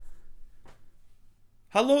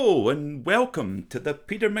Hello and welcome to the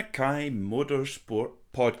Peter Mackay Motorsport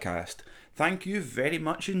Podcast. Thank you very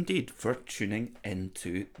much indeed for tuning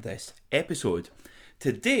into this episode.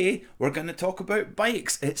 Today we're going to talk about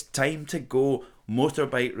bikes. It's time to go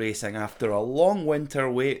motorbike racing after a long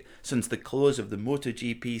winter wait since the close of the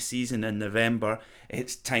MotoGP season in November.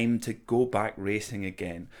 It's time to go back racing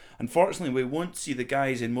again. Unfortunately, we won't see the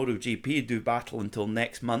guys in MotoGP do battle until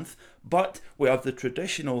next month, but we have the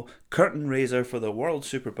traditional curtain raiser for the World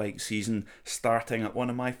Superbike season starting at one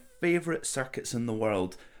of my favourite circuits in the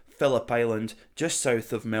world, Phillip Island, just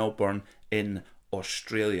south of Melbourne in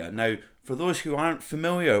Australia. Now, for those who aren't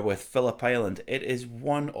familiar with Phillip Island, it is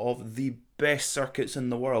one of the best circuits in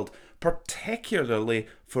the world, particularly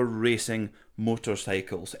for racing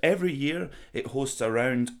motorcycles. Every year it hosts a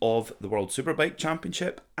round of the World Superbike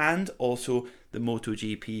Championship and also the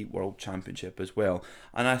MotoGP World Championship as well.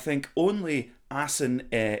 And I think only Assen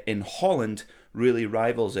in Holland really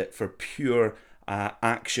rivals it for pure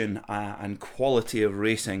action and quality of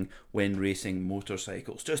racing when racing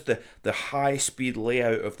motorcycles. Just the high speed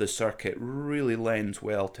layout of the circuit really lends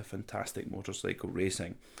well to fantastic motorcycle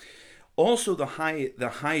racing. Also, the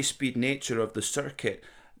high speed nature of the circuit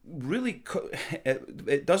really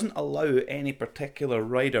it doesn't allow any particular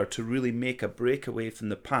rider to really make a breakaway from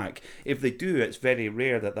the pack. If they do, it's very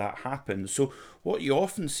rare that happens. So what you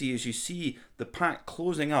often see is you see the pack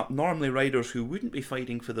closing up. Normally riders who wouldn't be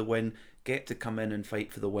fighting for the win get to come in and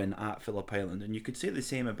fight for the win at Phillip Island. And you could say the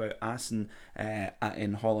same about Assen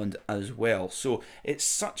in Holland as well. So it's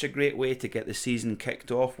such a great way to get the season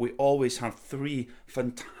kicked off. We always have 3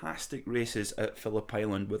 fantastic races at Phillip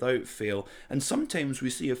Island without fail. And sometimes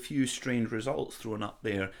we see a few strange results thrown up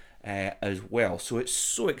there as well. So it's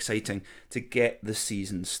so exciting to get the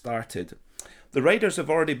season started. The riders have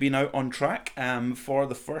already been out on track for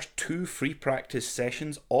the first 2 free practice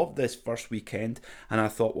sessions of this first weekend, and I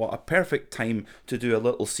thought what a perfect time to do a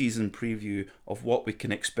little season preview of what we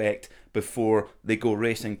can expect before they go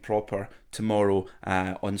racing proper tomorrow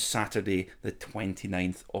on Saturday the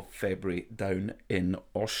 29th of February down in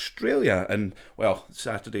Australia, and well,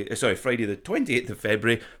 Friday the 28th of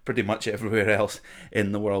February pretty much everywhere else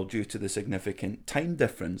in the world due to the significant time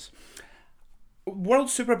difference. World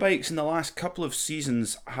Superbikes in the last couple of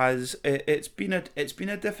seasons it's been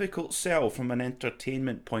a difficult sell from an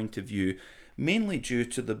entertainment point of view, mainly due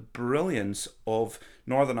to the brilliance of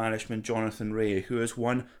Northern Irishman Jonathan Rea, who has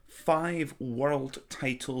won 5 world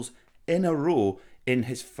titles in a row in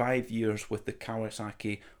his 5 years with the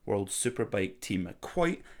Kawasaki World Superbike team. A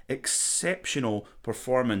quite exceptional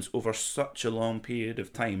performance over such a long period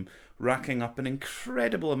of time, racking up an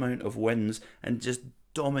incredible amount of wins and just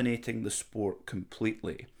dominating the sport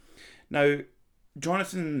completely. Now,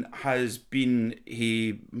 Jonathan has been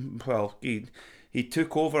he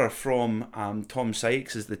took over from Tom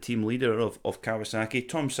Sykes as the team leader of Kawasaki.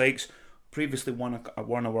 Tom Sykes previously won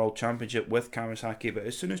a world championship with Kawasaki, but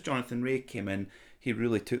as soon as Jonathan Rea came in, he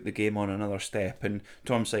really took the game on another step, and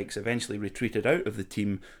Tom Sykes eventually retreated out of the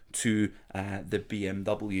team to the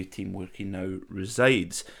BMW team where he now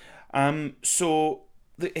resides.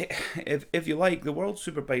 If you like, the World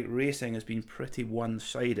Superbike racing has been pretty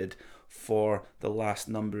one-sided for the last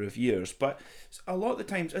number of years. But a lot of the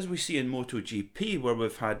times, as we see in MotoGP, where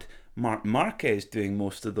we've had Marc Marquez doing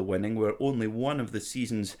most of the winning, where only one of the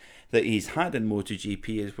seasons that he's had in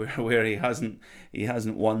MotoGP is where he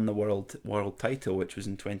hasn't won the world title, which was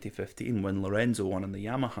in 2015 when Lorenzo won on the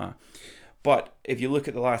Yamaha. But if you look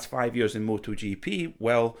at the last 5 years in MotoGP,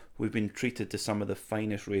 well, we've been treated to some of the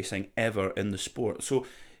finest racing ever in the sport. So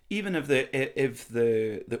even if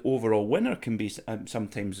the overall winner can be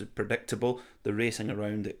sometimes predictable, the racing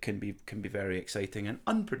around it can be very exciting and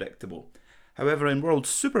unpredictable. However, in World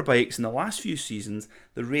Superbikes in the last few seasons,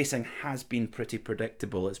 the racing has been pretty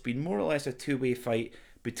predictable. It's been more or less a two-way fight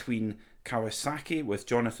between Kawasaki, with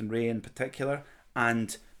Jonathan Rea in particular,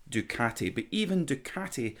 and Ducati. But even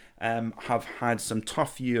Ducati have had some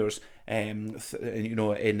tough years in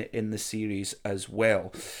the series as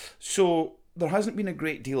well. So there hasn't been a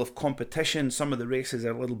great deal of competition. Some of the races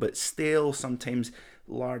are a little bit stale, sometimes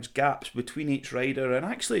large gaps between each rider, and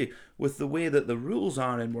actually with the way that the rules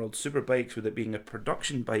are in World Superbikes, with it being a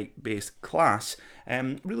production bike based class,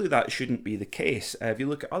 really that shouldn't be the case. If you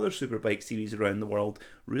look at other Superbike series around the world,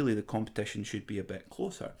 really the competition should be a bit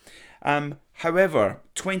closer. However,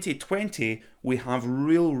 2020, we have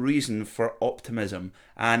real reason for optimism,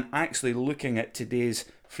 and actually looking at today's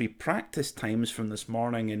free practice times from this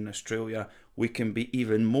morning in Australia, we can be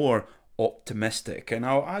even more optimistic. And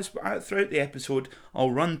throughout the episode,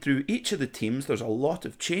 I'll run through each of the teams. There's a lot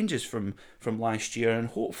of changes from last year, and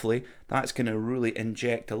hopefully that's going to really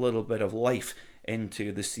inject a little bit of life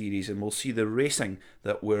into the series, and we'll see the racing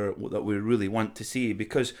that we really want to see,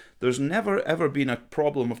 because there's never ever been a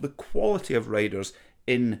problem of the quality of riders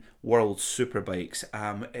in World Superbikes.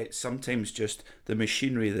 It's sometimes just the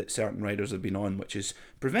machinery that certain riders have been on which has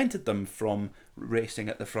prevented them from racing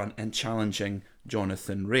at the front and challenging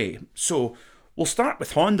Jonathan Rea. So we'll start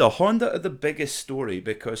with Honda. Honda are the biggest story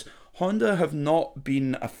because Honda have not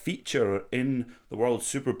been a feature in the World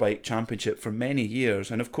Superbike Championship for many years.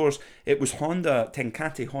 And of course, it was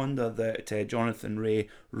Tenkate Honda that Jonathan Rea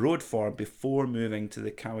rode for before moving to the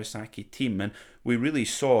Kawasaki team. And we really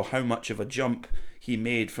saw how much of a jump he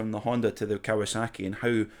made from the Honda to the Kawasaki and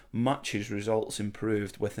how much his results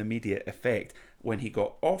improved with immediate effect when he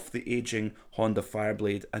got off the aging Honda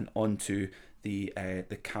Fireblade and onto the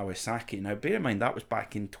Kawasaki. Now, bear in mind that was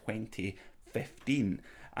back in 2015,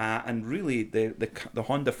 and really the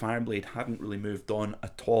Honda Fireblade hadn't really moved on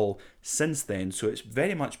at all since then. So it's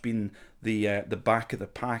very much been the back of the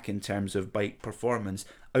pack in terms of bike performance,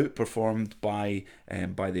 outperformed by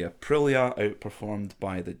the Aprilia, outperformed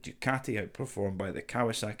by the Ducati, outperformed by the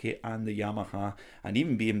Kawasaki and the Yamaha, and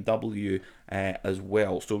even BMW as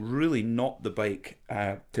well. So really not the bike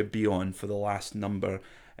to be on for the last number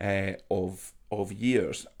of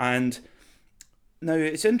years. And now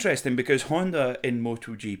it's interesting because Honda in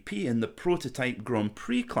MotoGP, in the prototype Grand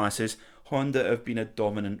Prix classes, Honda have been a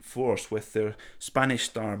dominant force with their Spanish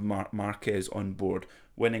star Marquez on board,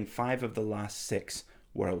 winning 5 of the last 6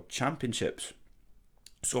 World Championships.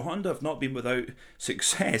 So Honda have not been without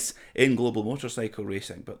success in global motorcycle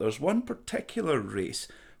racing, but there's one particular race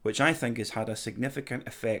which I think has had a significant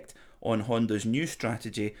effect on Honda's new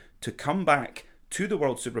strategy to come back to the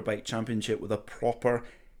World Superbike Championship with a proper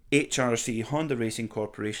HRC, Honda Racing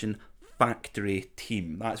Corporation, factory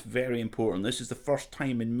team. That's very important. This is the first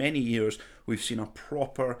time in many years we've seen a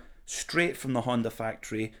proper, straight from the Honda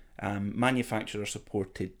factory, manufacturer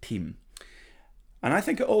supported team. And I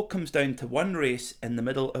think it all comes down to one race in the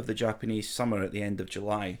middle of the Japanese summer at the end of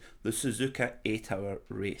July, the Suzuka 8-hour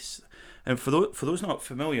race. And for those not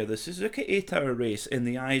familiar, the Suzuka 8-hour race, in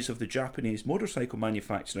the eyes of the Japanese motorcycle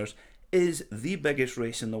manufacturers, is the biggest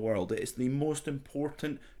race in the world. It is the most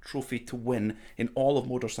important trophy to win in all of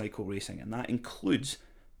motorcycle racing, and that includes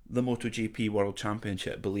the MotoGP World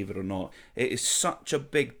Championship, believe it or not. It is such a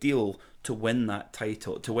big deal to win that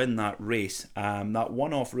title, to win that race, that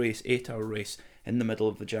one-off race, 8-hour race in the middle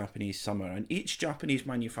of the Japanese summer. And each Japanese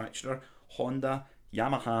manufacturer, Honda,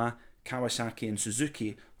 Yamaha, Kawasaki and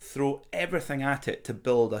Suzuki, throw everything at it to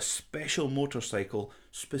build a special motorcycle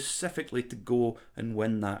specifically to go and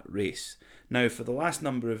win that race. Now, for the last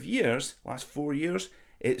number of years, last 4 years,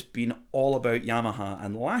 it's been all about Yamaha,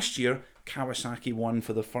 and last year Kawasaki won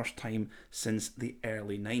for the first time since the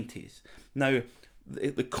early 90s. Now,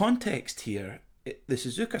 the context here, the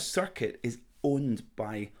Suzuka circuit is owned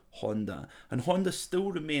by Honda, and Honda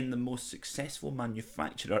still remain the most successful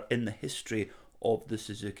manufacturer in the history of the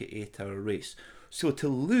Suzuka 8-hour race. So to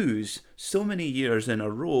lose so many years in a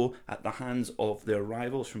row at the hands of their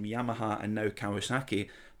rivals from Yamaha and now Kawasaki,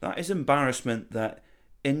 that is embarrassment that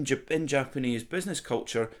in Japanese business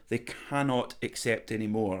culture they cannot accept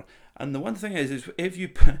anymore. And the one thing is if you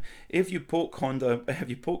poke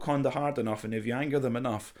Honda hard enough and if you anger them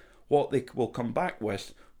enough, what they will come back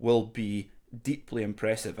with will be deeply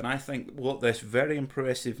impressive. And I think what this very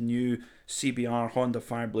impressive new CBR Honda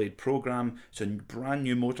Fireblade program, it's a brand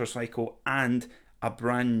new motorcycle and a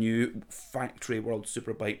brand new factory World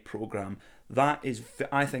Superbike program,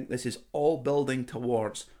 I think this is all building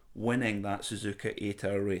towards winning that Suzuka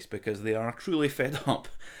 8-hour race, because they are truly fed up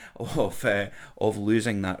of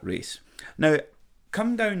losing that race. Now,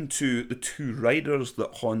 come down to the 2 riders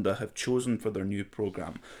that Honda have chosen for their new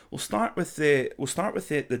program. We'll start with the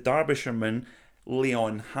Derbyshireman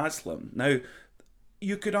Leon Haslam. Now,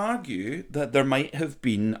 you could argue that there might have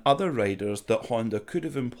been other riders that Honda could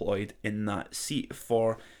have employed in that seat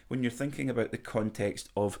for when you're thinking about the context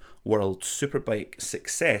of World Superbike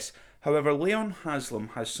success. However, Leon Haslam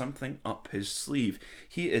has something up his sleeve.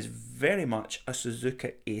 He is very much a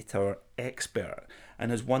Suzuka 8-hour expert and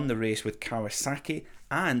has won the race with Kawasaki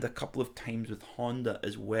and a couple of times with Honda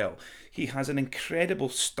as well. He has an incredible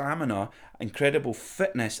stamina, incredible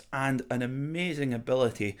fitness, and an amazing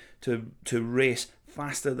ability to race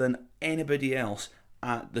faster than anybody else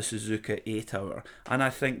at the Suzuka 8-hour, and I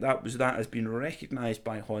think that has been recognised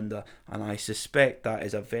by Honda, and I suspect that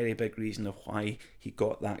is a very big reason of why he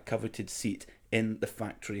got that coveted seat in the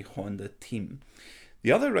factory Honda team.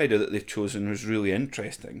 The other rider that they've chosen was really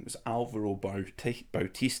interesting, was Alvaro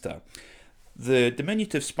Bautista. The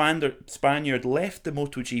diminutive Spaniard left the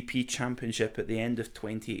MotoGP Championship at the end of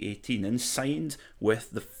 2018 and signed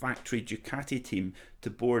with the factory Ducati team to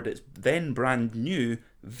board its then brand new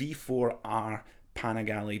V4R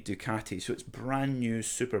Panigale Ducati. So it's brand new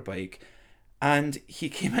Superbike. And he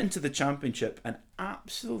came into the championship and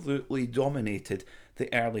absolutely dominated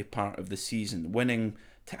the early part of the season, winning,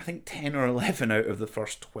 I think, 10 or 11 out of the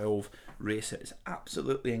first 12 races.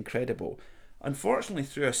 Absolutely incredible. Unfortunately,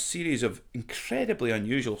 through a series of incredibly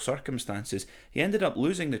unusual circumstances, he ended up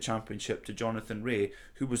losing the championship to Jonathan Rea,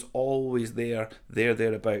 who was always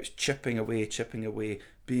thereabouts, chipping away,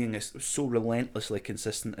 being so relentlessly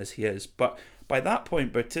consistent as he is. But by that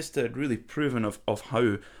point, Bautista had really proven of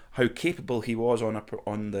how capable he was on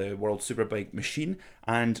the World Superbike machine,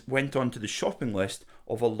 and went onto the shopping list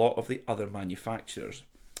of a lot of the other manufacturers.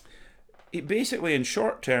 Basically, in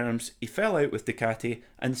short terms, he fell out with Ducati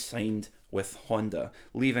and signed with Honda,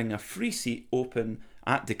 leaving a free seat open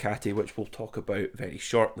at Ducati, which we'll talk about very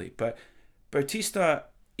shortly. But Bautista,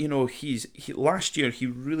 last year he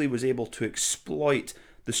really was able to exploit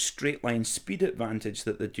the straight line speed advantage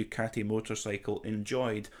that the Ducati motorcycle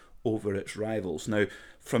enjoyed over its rivals. Now,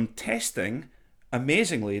 from testing,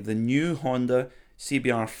 amazingly, the new Honda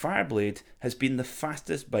CBR Fireblade has been the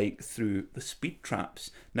fastest bike through the speed traps.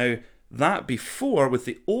 Now, that before, with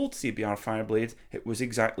the old CBR Fireblade, it was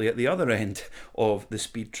exactly at the other end of the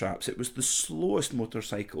speed traps. It was the slowest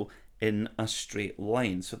motorcycle in a straight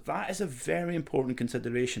line. So that is a very important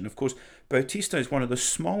consideration. Of course, Bautista is one of the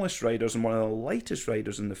smallest riders and one of the lightest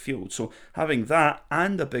riders in the field. So having that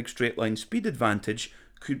and a big straight line speed advantage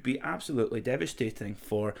could be absolutely devastating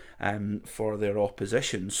for their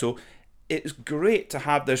opposition. So it's great to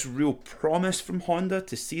have this real promise from Honda,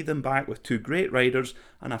 to see them back with two great riders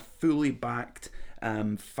and a fully backed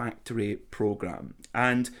factory program.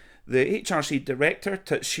 And the HRC director,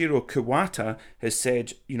 Tatsuhiro Kuwata, has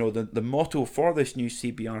said, the motto for this new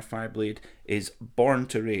CBR Fireblade is Born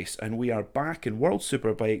to Race, and we are back in World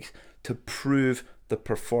Superbikes to prove the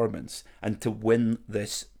performance and to win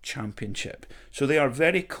this championship. So they are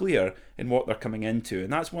very clear in what they're coming into,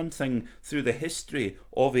 and that's one thing through the history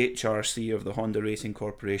of HRC, of the Honda Racing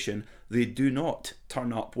Corporation. They do not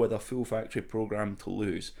turn up with a full factory program to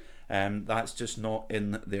lose. That's just not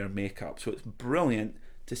in their makeup. So it's brilliant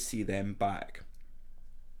to see them back.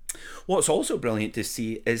 What's also brilliant to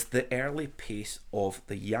see is the early pace of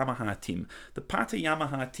the Yamaha team. The Pata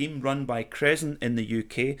Yamaha team, run by Crescent in the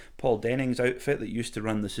UK, Paul Denning's outfit that used to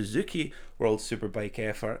run the Suzuki World Superbike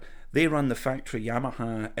effort, they run the factory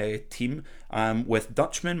Yamaha team with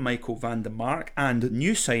Dutchman Michael van der Mark and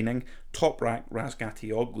new signing Toprak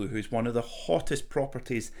Razgatlioglu, who's one of the hottest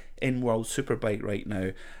properties in World Superbike right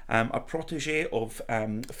now. A protege of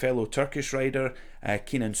fellow Turkish rider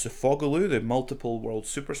Kenan Sofoglu, the multiple World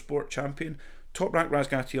Supersport champion. Toprak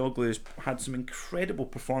Razgatlioglu has had some incredible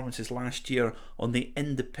performances last year on the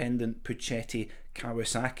independent Puccetti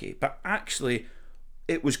Kawasaki, but actually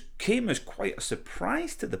came as quite a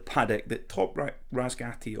surprise to the paddock that Toprak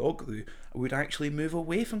Razgatlioglu would actually move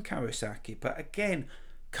away from Kawasaki. But again,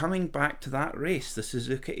 coming back to that race, the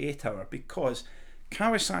Suzuka 8 Hour, because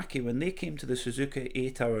Kawasaki, when they came to the Suzuka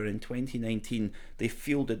 8 Hour in 2019, they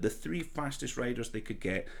fielded the three fastest riders they could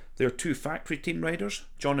get. Their two factory team riders,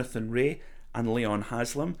 Jonathan Rea and Leon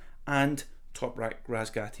Haslam, and Toprak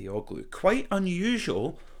Razgatlioglu. Quite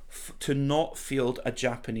unusual to not field a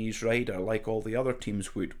Japanese rider like all the other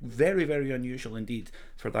teams would. Very, very unusual indeed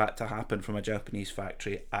for that to happen from a Japanese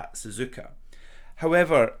factory at Suzuka.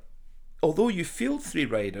 However, although you field three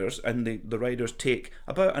riders and the riders take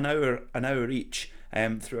about an hour each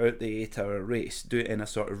throughout the 8 hour race, do it in a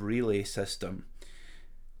sort of relay system.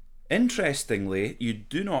 Interestingly, you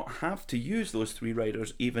do not have to use those three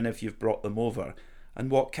riders even if you've brought them over. And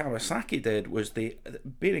what Kawasaki did was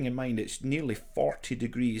bearing in mind it's nearly 40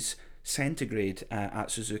 degrees centigrade at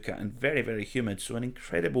Suzuka and very, very humid, so an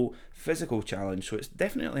incredible physical challenge. So it's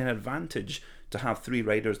definitely an advantage to have three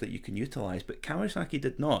riders that you can utilise, but Kawasaki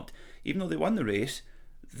did not. Even though they won the race,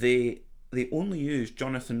 they only used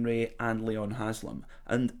Jonathan Rea and Leon Haslam,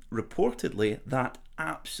 and reportedly that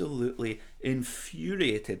absolutely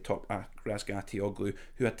infuriated Toprak Razgatlioglu,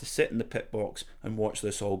 who had to sit in the pit box and watch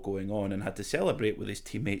this all going on and had to celebrate with his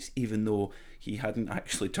teammates even though he hadn't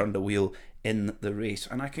actually turned a wheel in the race.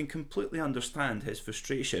 And I can completely understand his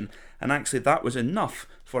frustration, and actually that was enough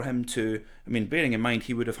for him to, bearing in mind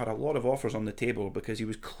he would have had a lot of offers on the table because he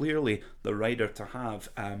was clearly the rider to have,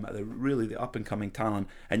 the up and coming talent,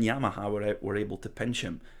 and Yamaha were able to pinch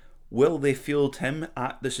him. Will they field him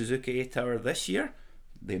at the Suzuki 8 Hour this year?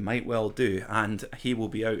 They might well do, and he will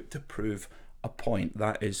be out to prove a point,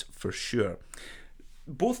 that is for sure.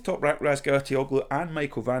 both Toprak Razgatlioglu and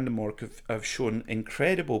Michael van der Mork have shown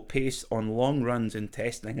incredible pace on long runs in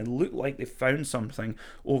testing and look like they found something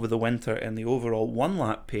over the winter in the overall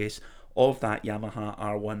one-lap pace of that Yamaha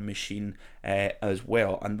R1 machine as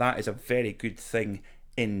well, and that is a very good thing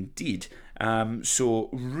indeed. So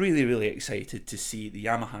really excited to see the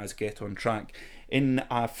Yamahas get on track. In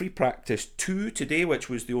free practice 2 today, which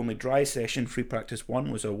was the only dry session, free practice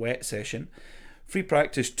 1 was a wet session. Free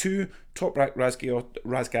practice 2, Toprak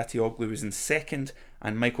Razgatlioglu was in second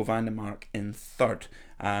and Michael van der Mark in third,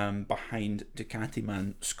 behind Ducati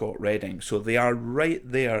man Scott Redding. So they are right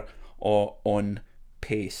there on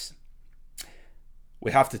pace.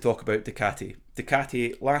 We have to talk about Ducati.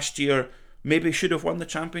 Ducati last year maybe should have won the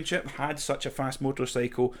championship, had such a fast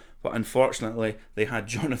motorcycle, but unfortunately they had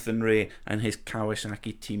Jonathan Rea and his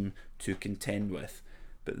Kawasaki team to contend with.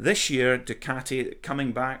 But this year, Ducati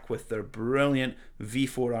coming back with their brilliant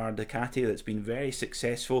V4R Ducati that's been very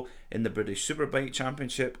successful in the British Superbike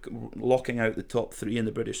Championship, locking out the top 3 in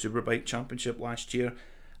the British Superbike Championship last year,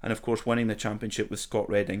 and of course winning the championship with Scott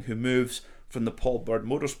Redding, who moves from the Paul Bird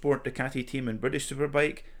Motorsport Ducati team in British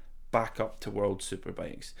Superbike back up to World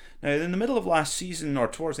Superbikes. Now, in the middle of last season, or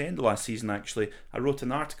towards the end of last season actually, I wrote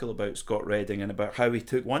an article about Scott Redding and about how he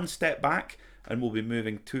took one step back and will be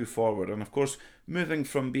moving 2 forward. And of course, moving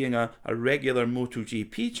from being a regular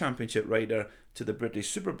MotoGP Championship rider to the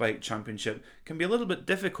British Superbike Championship can be a little bit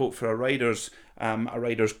difficult for a rider's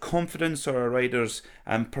confidence or a rider's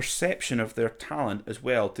perception of their talent as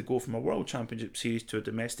well, to go from a World Championship Series to a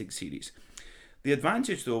domestic series. The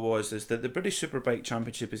advantage though is that the British Superbike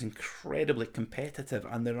Championship is incredibly competitive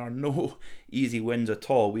and there are no easy wins at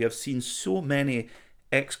all. We have seen so many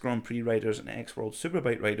ex-Grand Prix riders and ex-World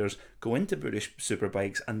Superbike riders go into British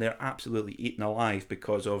Superbikes and they're absolutely eaten alive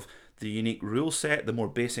because of the unique rule set, the more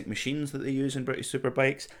basic machines that they use in British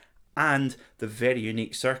Superbikes, and the very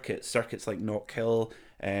unique circuits like Knockhill,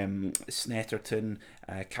 Snetterton,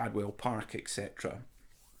 Cadwell Park, etc.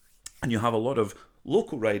 And you have a lot of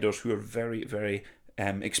local riders who are very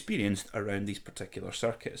experienced around these particular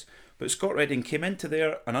circuits. But Scott Redding came into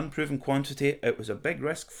there an unproven quantity. It was a big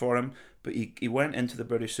risk for him, but he went into the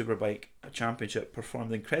British Superbike Championship,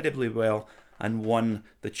 performed incredibly well, and won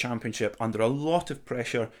the championship under a lot of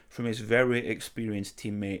pressure from his very experienced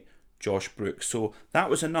teammate Josh Brooks. So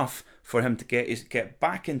that was enough for him to get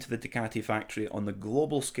back into the Ducati factory on the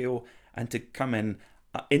global scale and to come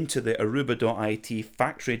into the Aruba.it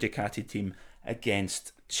factory Ducati team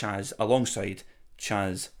alongside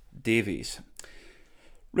Chaz Davies.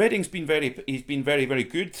 Redding's been very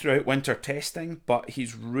good throughout winter testing, but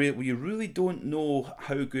we really don't know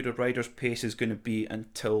how good a rider's pace is going to be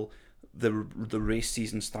until the race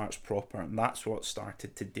season starts proper, and that's what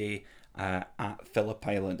started today at Phillip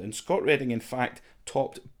Island. And Scott Redding, in fact,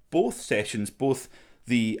 topped both sessions, both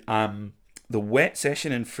the wet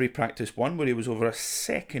session in free practice 1, where he was over a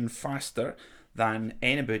second faster than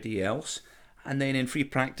anybody else. And then in free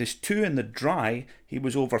practice 2 in the dry, he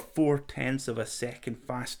was over 0.4 of a second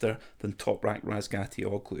faster than Toprak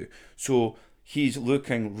Razgatlioglu. So he's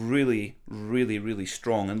looking really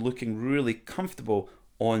strong and looking really comfortable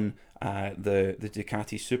on the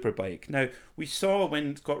Ducati Superbike. Now, we saw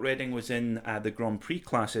when Scott Redding was in the Grand Prix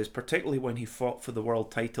classes, particularly when he fought for the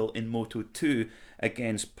world title in Moto2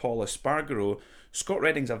 against Paul Espargaro, Scott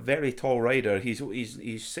Redding's a very tall rider.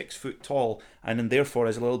 He's 6 foot tall and therefore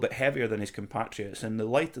is a little bit heavier than his compatriots. And the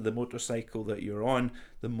lighter the motorcycle that you're on,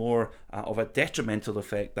 the more of a detrimental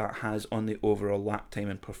effect that has on the overall lap time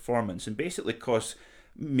and performance. And basically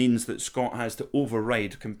means that Scott has to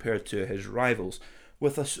override compared to his rivals.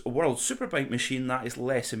 With a World Superbike machine, that is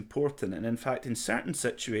less important. And in fact, in certain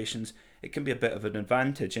situations, it can be a bit of an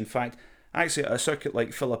advantage. In fact, actually at a circuit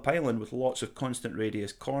like Phillip Island with lots of constant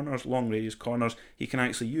radius corners, long radius corners, he can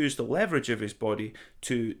actually use the leverage of his body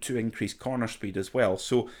to increase corner speed as well.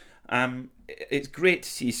 So it's great to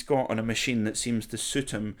see Scott on a machine that seems to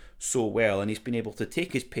suit him so well, and he's been able to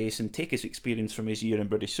take his pace and take his experience from his year in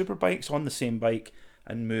British Superbikes on the same bike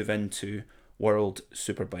and move into World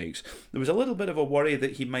Superbikes. There was a little bit of a worry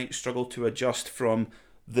that he might struggle to adjust from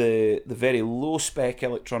the very low spec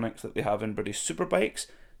electronics that they have in British Superbikes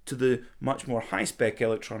to the much more high-spec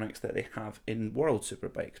electronics that they have in World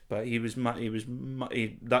Superbikes, but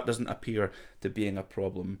that doesn't appear to being a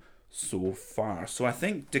problem so far. So I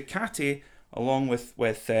think Ducati, along with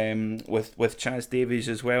Chaz Davies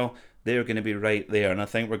as well, they're going to be right there, and I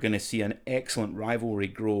think we're going to see an excellent rivalry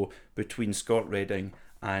grow between Scott Redding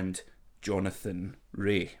and Jonathan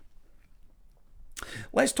Rea.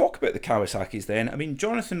 Let's talk about the Kawasaki's then. I mean,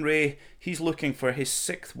 Jonathan Rea, he's looking for his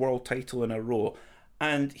 6th world title in a row.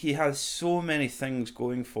 and he has so many things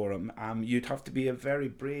going for him. You'd have to be a very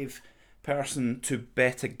brave person to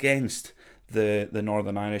bet against the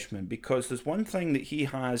Northern Irishman, because there's one thing that he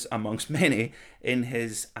has amongst many in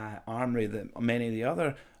his armoury that many of the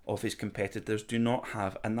other of his competitors do not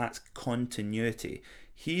have, and that's continuity.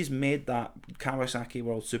 He's made that Kawasaki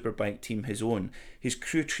World Superbike team his own. His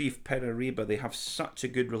crew chief Perariba, they have such a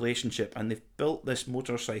good relationship, and they've built this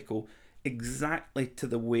motorcycle exactly to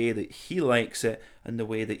the way that he likes it and the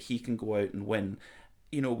way that he can go out and win.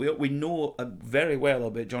 You know, we know very well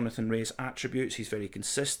about Jonathan Rea's attributes. He's very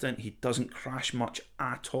consistent. He doesn't crash much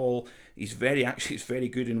at all. He's very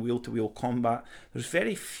good in wheel-to-wheel combat. There's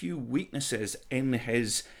very few weaknesses in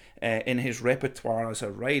his repertoire as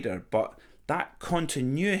a rider, but that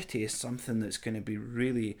continuity is something that's going to be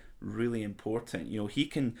really, really important. You know, he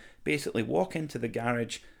can basically walk into the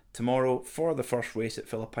garage tomorrow for the first race at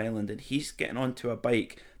Phillip Island, and he's getting onto a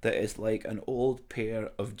bike that is like an old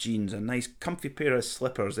pair of jeans, a nice comfy pair of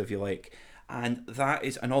slippers, if you like. And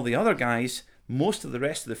all the other guys, most of the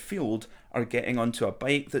rest of the field, are getting onto a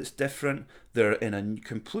bike that's different. They're in a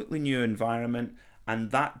completely new environment,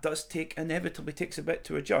 and that inevitably takes a bit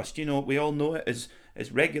to adjust. You know, we all know it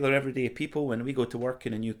as regular everyday people. When we go to work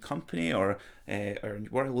in a new company or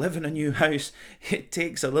live in a new house, it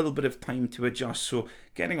takes a little bit of time to adjust. So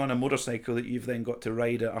getting on a motorcycle that you've then got to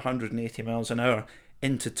ride at 180 miles an hour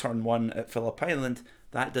into turn 1 at Phillip Island,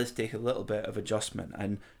 that does take a little bit of adjustment,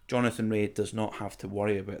 and Jonathan Rea does not have to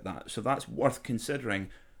worry about that. So that's worth considering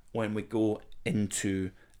when we go into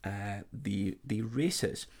the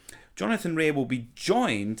races. Jonathan Rea will be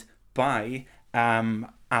joined by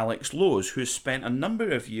Alex Lowes, who's spent a number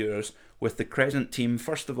of years with the Crescent team,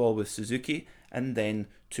 first of all with Suzuki and then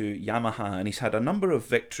to Yamaha, and he's had a number of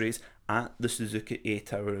victories at the Suzuki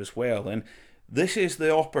A-Tower as well. And this is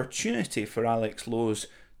the opportunity for Alex Lowes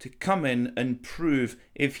to come in and prove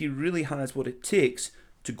if he really has what it takes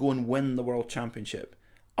to go and win the World Championship.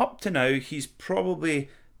 Up to now, he's probably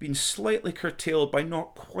been slightly curtailed by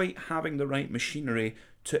not quite having the right machinery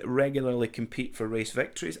to regularly compete for race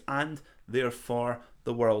victories and therefore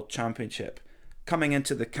the World Championship. Coming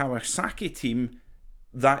into the Kawasaki team,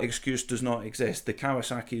 that excuse does not exist. The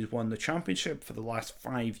Kawasaki has won the championship for the last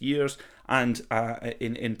 5 years, and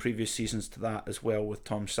in previous seasons to that as well with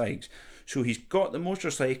Tom Sykes. So he's got the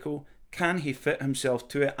motorcycle. Can he fit himself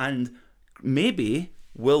to it? And maybe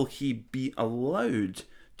will he be allowed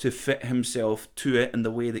to fit himself to it in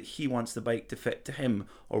the way that he wants the bike to fit to him,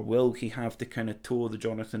 or will he have to kind of toe the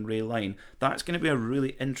Jonathan Rea line? That's going to be a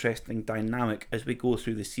really interesting dynamic as we go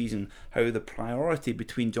through the season, how the priority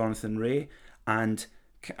between Jonathan Rea and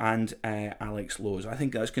Alex Lowes. I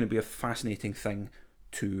think that's going to be a fascinating thing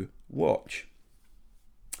to watch.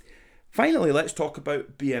 Finally, let's talk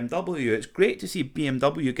about BMW. It's great to see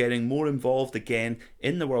BMW getting more involved again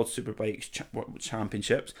in the World Superbike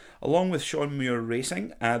Championships. Along with Sean Muir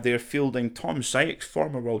Racing, they're fielding Tom Sykes,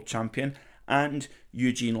 former world champion, and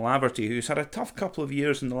Eugene Laverty, who's had a tough couple of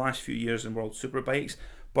years in the last few years in World Superbikes,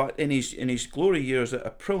 but in his glory years at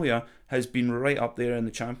Aprilia has been right up there in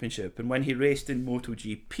the championship. And when he raced in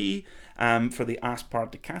MotoGP for the Aspar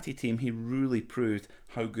Ducati team, he really proved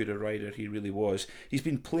how good a rider he really was. He's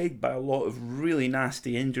been plagued by a lot of really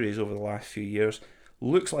nasty injuries over the last few years.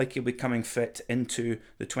 Looks like he'll be coming fit into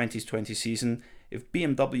the 2020 season. If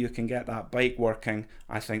BMW can get that bike working,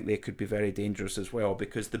 I think they could be very dangerous as well,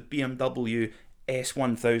 because the BMW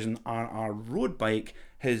S1000RR road bike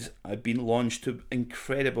has been launched to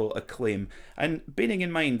incredible acclaim. And bearing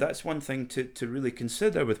in mind, that's one thing to really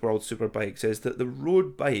consider with World Superbikes, is that the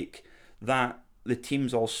road bike that the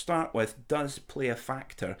teams all start with does play a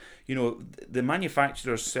factor. You know, the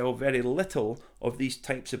manufacturers sell very little of these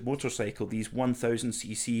types of motorcycle, these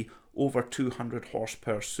 1000cc over 200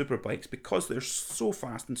 horsepower superbikes, because they're so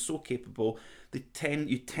fast and so capable.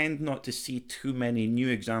 You tend not to see too many new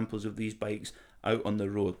examples of these bikes out on the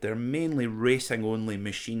road. They're mainly racing only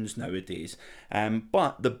machines nowadays,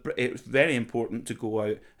 but it's very important to go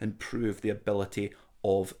out and prove the ability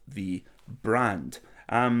of the brand.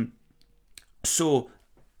 So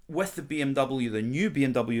with the BMW, the new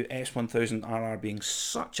BMW S1000RR being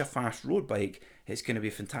such a fast road bike, it's going to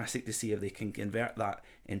be fantastic to see if they can convert that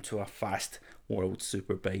into a fast World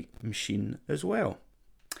Superbike machine as well.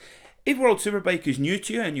 If World Superbike is new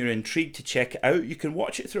to you and you're intrigued to check it out, you can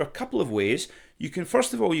watch it through a couple of ways.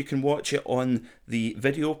 First of all, you can watch it on the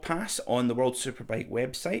video pass on the World Superbike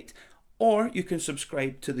website, or you can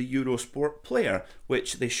subscribe to the Eurosport Player,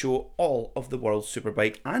 which they show all of the World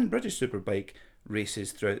Superbike and British Superbike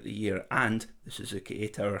races throughout the year, and the Suzuki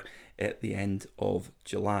A-Tower at the end of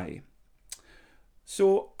July.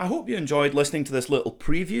 So I hope you enjoyed listening to this little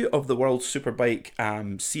preview of the World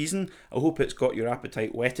Superbike season. I hope it's got your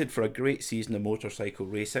appetite whetted for a great season of motorcycle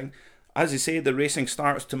racing. As I say, the racing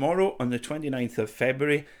starts tomorrow on the 29th of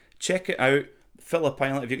February. Check it out. Phillip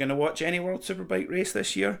Island. If you're going to watch any World Superbike race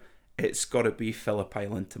this year, it's got to be Phillip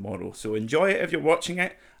Island tomorrow. So enjoy it if you're watching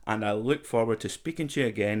it, and I look forward to speaking to you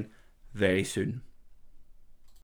again very soon.